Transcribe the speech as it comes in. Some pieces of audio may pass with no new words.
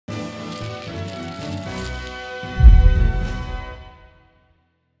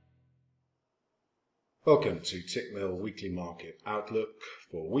Welcome to Tickmill Weekly Market Outlook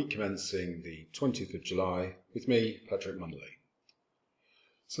for week commencing the 20th of July with me, Patrick Munley.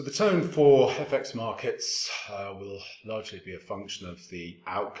 So the tone for FX markets will largely be a function of the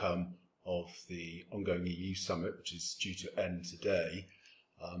outcome of the ongoing EU summit, which is due to end today.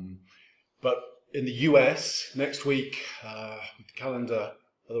 But in the US, next week, with the calendar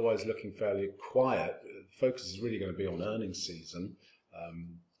otherwise looking fairly quiet, the focus is really going to be on earnings season.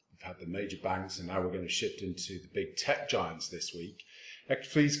 We've had the major banks, and now we're going to shift into the big tech giants this week.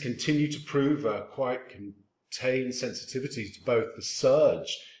 Equities continue to prove quite contained sensitivity to both the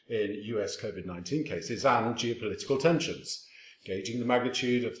surge in US COVID-19 cases and geopolitical tensions. Gauging the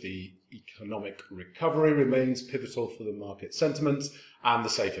magnitude of the economic recovery remains pivotal for the market sentiment and the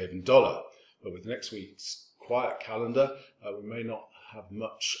safe haven dollar. But with next week's quiet calendar, we may not have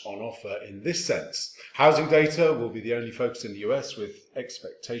much on offer in this sense. Housing data will be the only focus in the US, with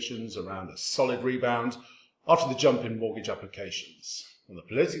expectations around a solid rebound after the jump in mortgage applications. On the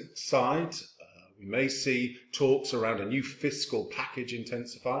political side, we may see talks around a new fiscal package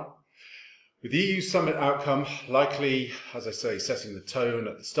intensify, with the EU summit outcome likely, as I say, setting the tone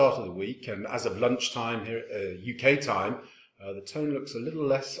at the start of the week. And as of lunchtime here UK time, the tone looks a little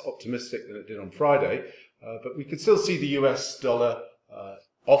less optimistic than it did on Friday, but we could still see the US dollar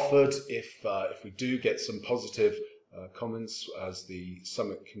offered if we do get some positive comments as the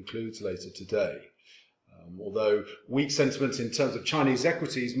summit concludes later today. Although weak sentiment in terms of Chinese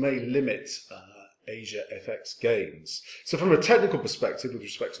equities may limit Asia FX gains. So from a technical perspective, with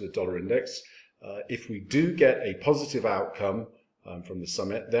respect to the dollar index, if we do get a positive outcome from the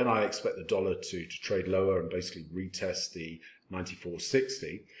summit, then I expect the dollar to trade lower and basically retest the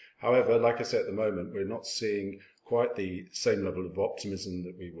 94.60. However, like I said, at the moment, we're not seeing quite the same level of optimism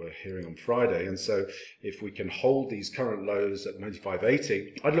that we were hearing on Friday. And so if we can hold these current lows at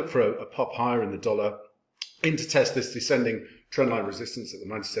 95.80, I'd look for a pop higher in the dollar in to test this descending trendline resistance at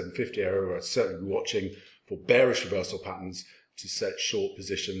the 97.50 area, where I'd certainly be watching for bearish reversal patterns to set short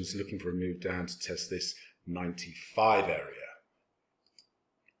positions, looking for a move down to test this 95 area.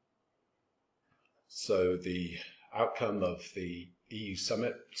 So the outcome of the EU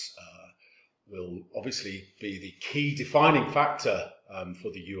summit will obviously be the key defining factor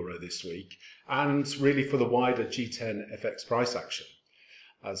for the euro this week, and really for the wider G10 FX price action.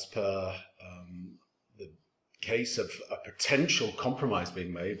 As per the case of a potential compromise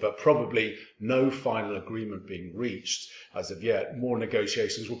being made, but probably no final agreement being reached as of yet, more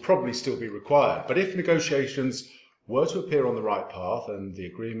negotiations will probably still be required. But if negotiations were to appear on the right path, and the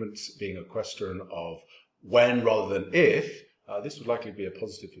agreement being a question of when rather than if, this would likely be a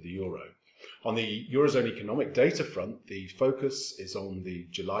positive for the euro. On the Eurozone economic data front, the focus is on the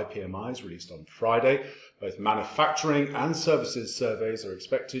July PMIs released on Friday. Both manufacturing and services surveys are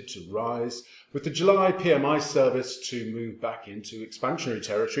expected to rise, with the July PMI service to move back into expansionary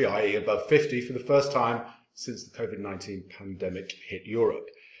territory, i.e. above 50 for the first time since the COVID-19 pandemic hit Europe.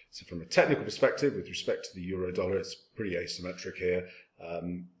 So from a technical perspective, with respect to the euro dollar, it's pretty asymmetric here.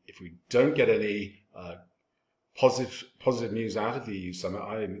 If we don't get any positive news out of the EU summit,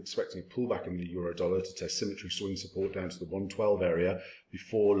 I am expecting a pullback in the euro dollar to test symmetry swing support down to the 112 area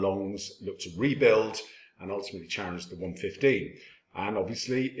before longs look to rebuild and ultimately challenge the 115. And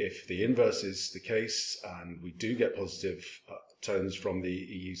obviously, if the inverse is the case and we do get positive tones from the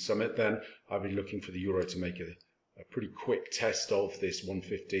EU summit, then I'll be looking for the euro to make a pretty quick test of this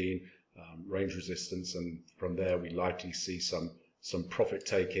 115 range resistance, and from there we likely see some profit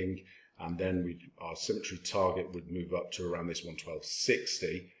taking. And then our symmetry target would move up to around this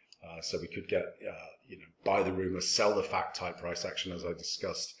 112.60. So we could get, buy the rumor, sell the fact type price action, as I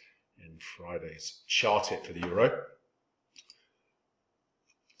discussed in Friday's chart hit for the euro.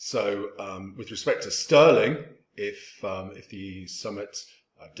 So with respect to sterling, if the summit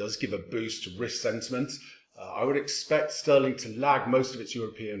does give a boost to risk sentiment, I would expect sterling to lag most of its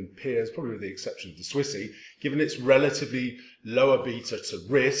European peers, probably with the exception of the Swissy, given its relatively lower beta to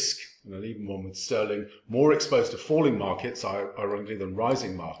risk, and even one with sterling more exposed to falling markets, ironically, than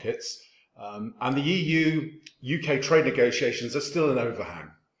rising markets. And the EU-UK trade negotiations are still an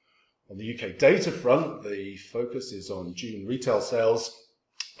overhang. On the UK data front, the focus is on June retail sales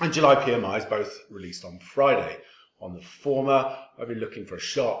and July PMIs, both released on Friday. On the former, I've been looking for a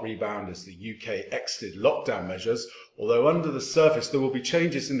sharp rebound as the UK exited lockdown measures, although under the surface there will be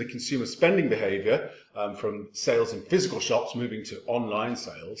changes in the consumer spending behaviour from sales in physical shops moving to online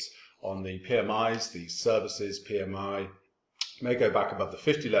sales. On the PMIs, the services PMI may go back above the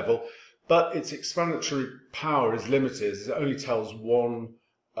 50 level, but its explanatory power is limited as it only tells one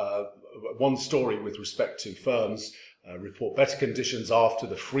story with respect to firms report better conditions after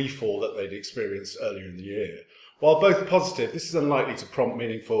the free fall that they'd experienced earlier in the year. While both are positive, this is unlikely to prompt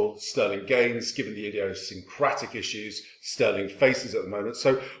meaningful sterling gains given the idiosyncratic issues sterling faces at the moment.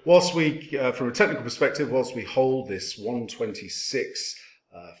 So whilst we, from a technical perspective, whilst we hold this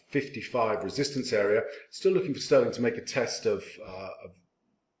 126.55 resistance area, still looking for sterling to make a test of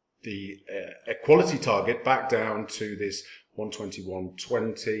the equality target back down to this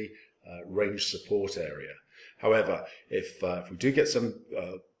 121.20 range support area. However, if we do get some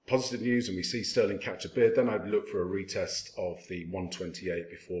positive news and we see sterling catch a bid, then I'd look for a retest of the 128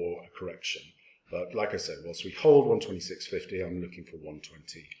 before a correction. But like I said, whilst we hold 126.50, I'm looking for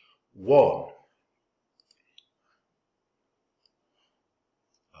 121.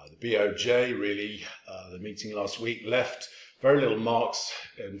 The BOJ really, the meeting last week left very little marks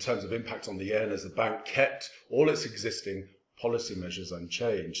in terms of impact on the yen as the bank kept all its existing policy measures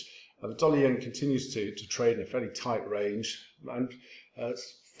unchanged. The dollar yen continues to trade in a fairly tight range and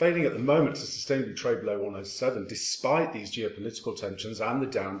it's failing at the moment to sustainably trade below 107 despite these geopolitical tensions and the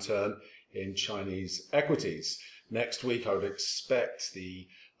downturn in Chinese equities. Next week I would expect the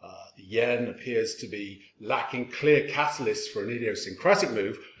yen appears to be lacking clear catalysts for an idiosyncratic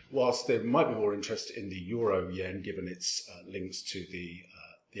move, whilst there might be more interest in the euro yen given its links to the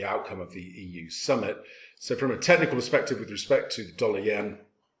outcome of the EU summit. So from a technical perspective with respect to the dollar yen,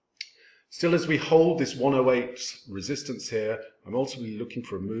 still as we hold this 108 resistance here, I'm ultimately looking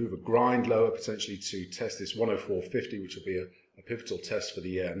for a move, a grind lower potentially to test this 104.50, which will be a pivotal test for the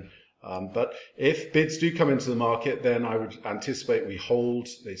yen. But if bids do come into the market, then I would anticipate we hold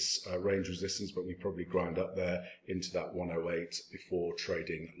this range resistance, but we probably grind up there into that 108 before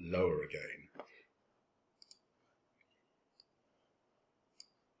trading lower again.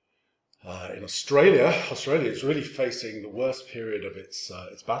 In Australia is really facing the worst period of its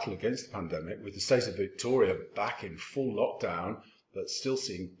battle against the pandemic, with the state of Victoria back in full lockdown, but still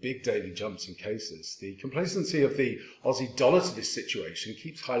seeing big daily jumps in cases. The complacency of the Aussie dollar to this situation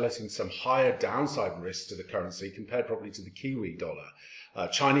keeps highlighting some higher downside risks to the currency compared probably to the Kiwi dollar.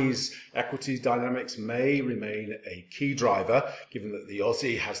 Chinese equity dynamics may remain a key driver, given that the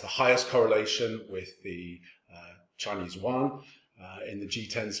Aussie has the highest correlation with the Chinese yuan in the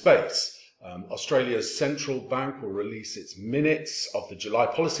G10 space. Australia's central bank will release its minutes of the July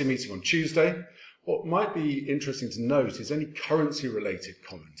policy meeting on Tuesday. What might be interesting to note is any currency-related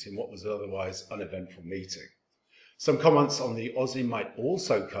comment in what was an otherwise uneventful meeting. Some comments on the Aussie might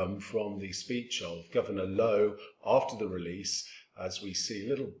also come from the speech of Governor Lowe after the release, as we see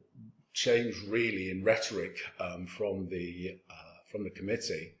little change really in rhetoric from the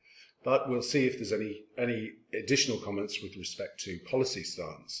committee. But we'll see if there's any additional comments with respect to policy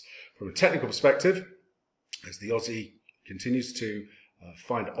stance. From a technical perspective, as the Aussie continues to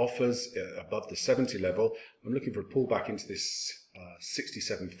find offers above the 70 level, I'm looking for a pullback into this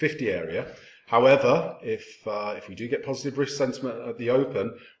 67.50 area. However, if we do get positive risk sentiment at the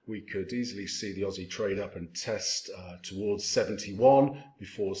open, we could easily see the Aussie trade up and test towards 71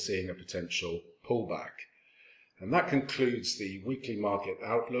 before seeing a potential pullback. And that concludes the weekly market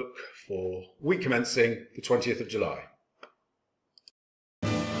outlook for week commencing the 20th of July.